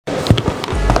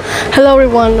Hello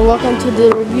everyone, and welcome to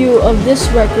the review of this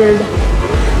record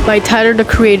by Tyler the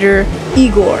Creator,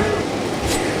 Igor.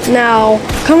 Now,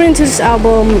 coming into this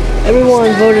album,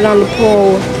 everyone voted on the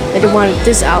poll that they wanted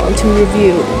this album to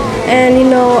review.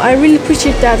 And I really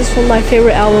appreciate that. This is one of my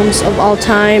favorite albums of all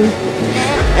time.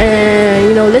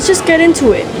 And let's just get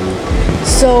into it.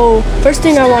 So, first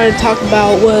thing I wanted to talk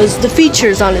about was the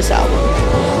features on this album.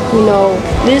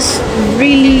 This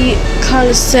really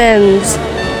condescends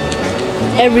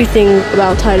everything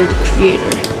about Tyler the Creator.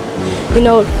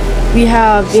 We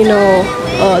have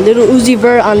Little Uzi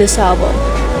Vert on this album,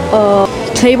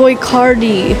 Playboy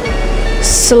Cardi,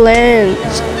 Solange,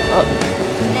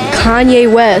 Kanye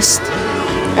West.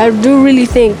 I do really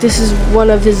think this is one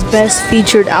of his best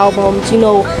featured albums,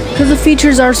 because the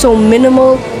features are so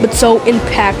minimal but so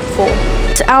impactful.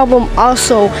 This album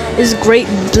also is a great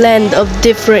blend of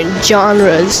different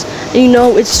genres.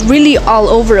 It's really all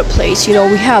over the place. We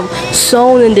have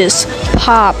soul in this,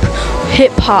 pop,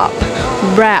 hip hop,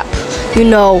 rap,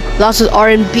 lots of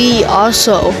R&B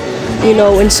also,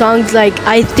 and songs like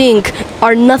I Think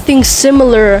are nothing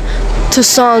similar to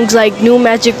songs like New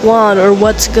Magic Wand or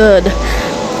What's Good.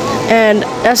 And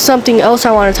that's something else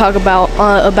I want to talk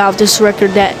about this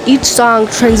record, that each song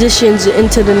transitions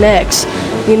into the next,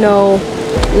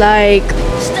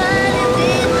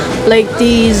 like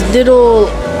these little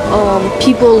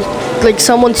people, like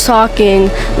someone's talking,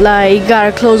 like you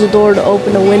gotta close the door to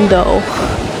open a window.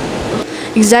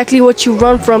 Exactly what you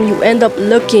run from, you end up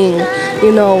looking.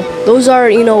 Those are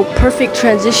perfect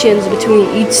transitions between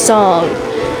each song.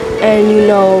 And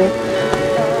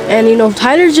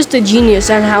Tyler's just a genius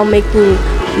at how making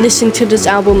listening to this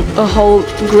album a whole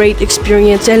great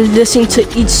experience, and listening to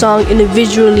each song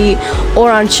individually or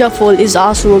on shuffle is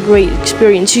also a great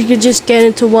experience. You could just get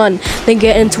into one, then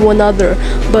get into another,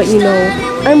 but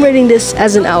I'm rating this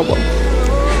as an album.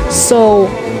 So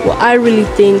what I really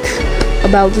think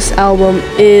about this album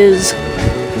is,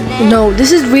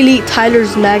 this is really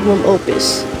Tyler's magnum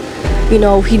opus. We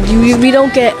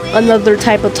don't get another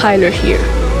type of Tyler here.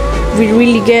 We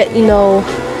really get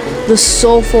the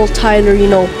soulful Tyler,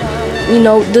 the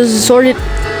distorted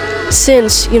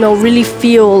synths, really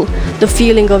feel the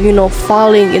feeling of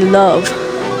falling in love.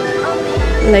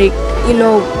 Like,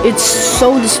 it's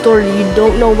so distorted. You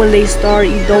don't know when they start,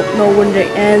 you don't know when they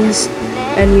ends,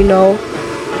 and we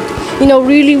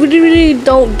really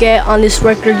don't get on this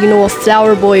record, a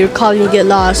Flower Boy or Calling You Get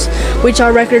Lost, which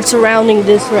are records surrounding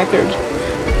this record.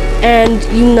 And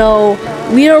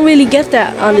we don't really get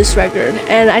that on this record,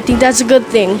 and I think that's a good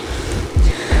thing.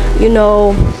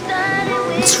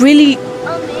 It's really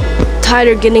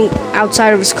Tyler getting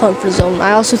outside of his comfort zone.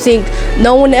 I also think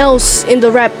no one else in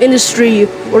the rap industry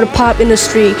or the pop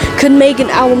industry could make an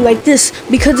album like this,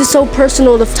 because it's so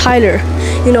personal to Tyler.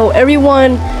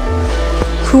 Everyone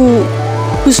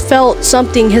who's felt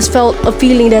something has felt a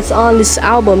feeling that's on this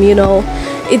album.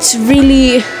 It's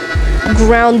really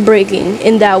groundbreaking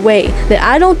in that way that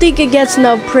I don't think it gets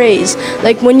enough praise.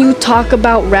 Like, when you talk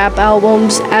about rap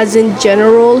albums as in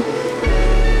general,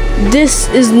 this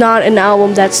is not an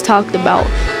album that's talked about,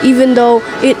 even though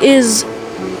it is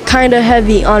kind of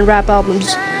heavy on rap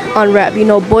albums. On rap,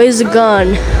 Boy Is a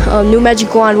Gun, New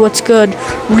Magic Wand, What's Good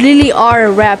really are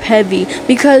rap heavy,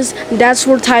 because that's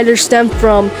where Tyler stemmed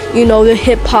from, the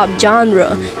hip hop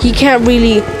genre. He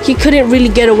couldn't really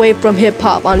get away from hip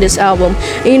hop on this album.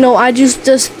 I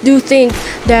just do think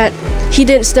that he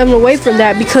didn't stem away from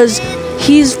that because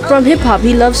he's from hip hop.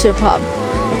 He loves hip hop,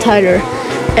 Tyler.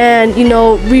 And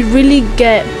we really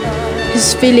get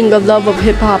his feeling of love of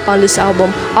hip hop on this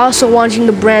album. Also wanting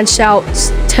to branch out,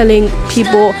 telling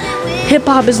people hip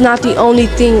hop is not the only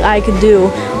thing I could do,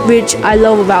 which I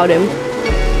love about him.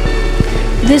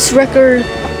 This record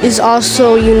is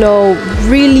also,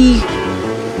 really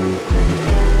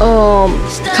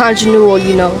continual.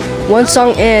 One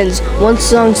song ends, one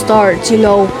song starts,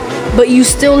 but you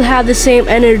still have the same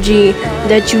energy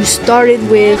that you started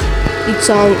with each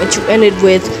song that you ended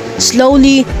with,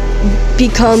 slowly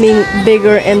becoming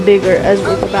bigger and bigger, as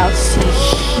we're about to see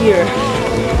here.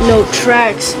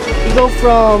 Tracks, you go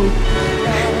from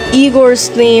Igor's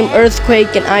Theme,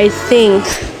 Earthquake, and I Think,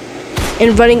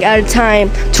 and Running Out of Time,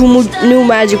 to New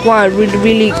Magic Wand.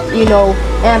 Really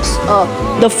amps up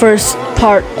the first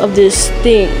part of this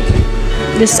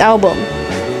album.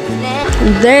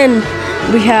 Then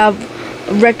we have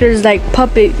records like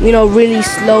Puppet, really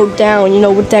slowed down,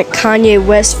 with that Kanye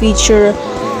West feature,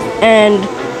 and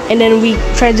then we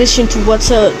transition to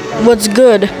What's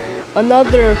Good,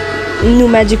 another New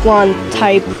Magic Wand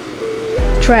type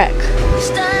track.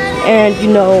 And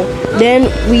then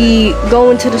we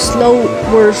go into the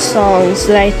slower songs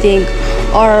that I think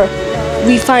are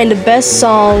we find the best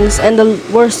songs and the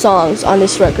worst songs on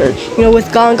this record. You know,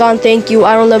 with Gone Gone, Thank You,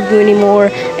 I Don't Love You Anymore,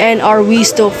 and Are We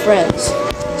Still Friends?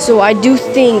 So I do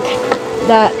think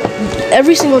that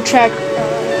every single track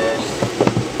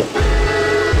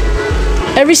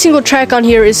on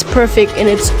here is perfect in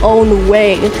its own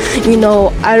way. You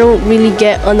know, I don't really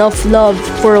get enough love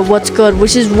for What's Good,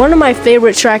 which is one of my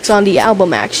favorite tracks on the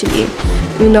album, actually.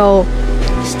 You know,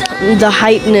 the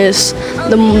hypeness,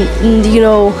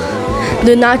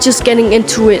 they're not just getting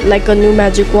into it like a new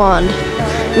magic wand,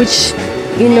 which,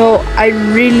 you know, I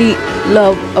really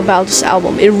love about this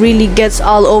album. It really gets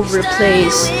all over the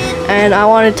place. And I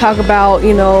want to talk about,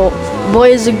 you know,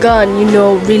 Boy Is a Gun, you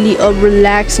know, really a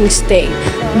relaxing state.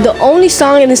 The only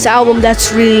song in this album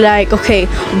that's really like, okay,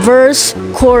 verse,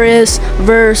 chorus,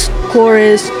 verse,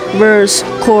 chorus, verse,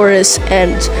 chorus,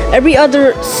 and every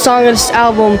other song on this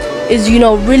album is, you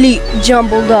know, really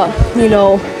jumbled up. You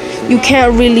know, you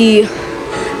can't really,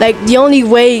 like, the only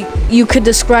way you could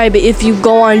describe it if you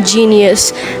go on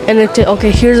Genius and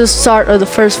okay, here's the start of the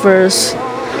first verse,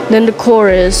 then the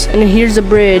chorus, and then here's the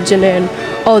bridge, and then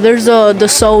oh, there's the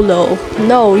solo.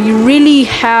 No, you really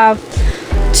have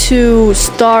to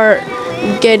start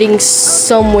getting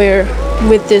somewhere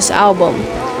with this album.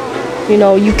 You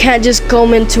know, you can't just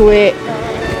come into it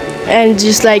and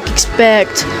just like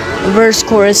expect verse,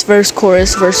 chorus, verse,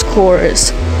 chorus, verse,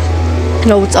 chorus. You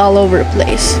know, it's all over the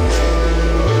place.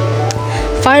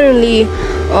 Finally,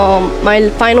 my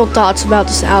final thoughts about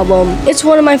this album. It's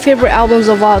one of my favorite albums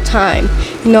of all time.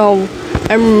 You know,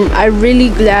 I'm really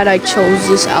glad I chose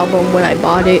this album when I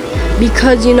bought it,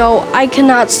 because, you know, I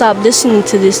cannot stop listening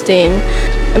to this thing.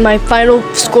 And my final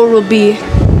score will be,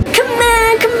 come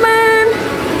on, come on,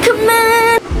 come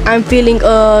on. I'm feeling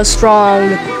a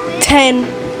strong 10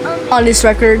 on this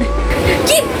record.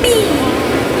 Yippee!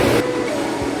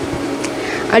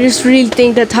 I just really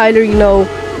think that Tyler, you know,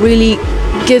 really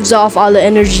gives off all the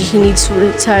energy he needs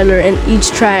for Tyler, and each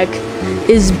track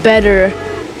is better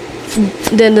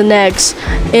than the next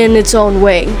in its own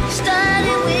way.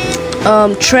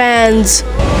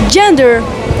 Transgender,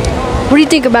 what do you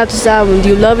think about this album? Do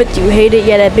you love it? Do you hate it?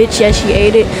 Yeah, that bitch, yeah, she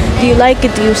ate it. Do you like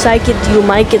it? Do you psych it? Do you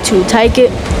mic it? Do you tyke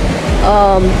it?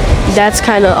 That's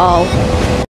kind of all.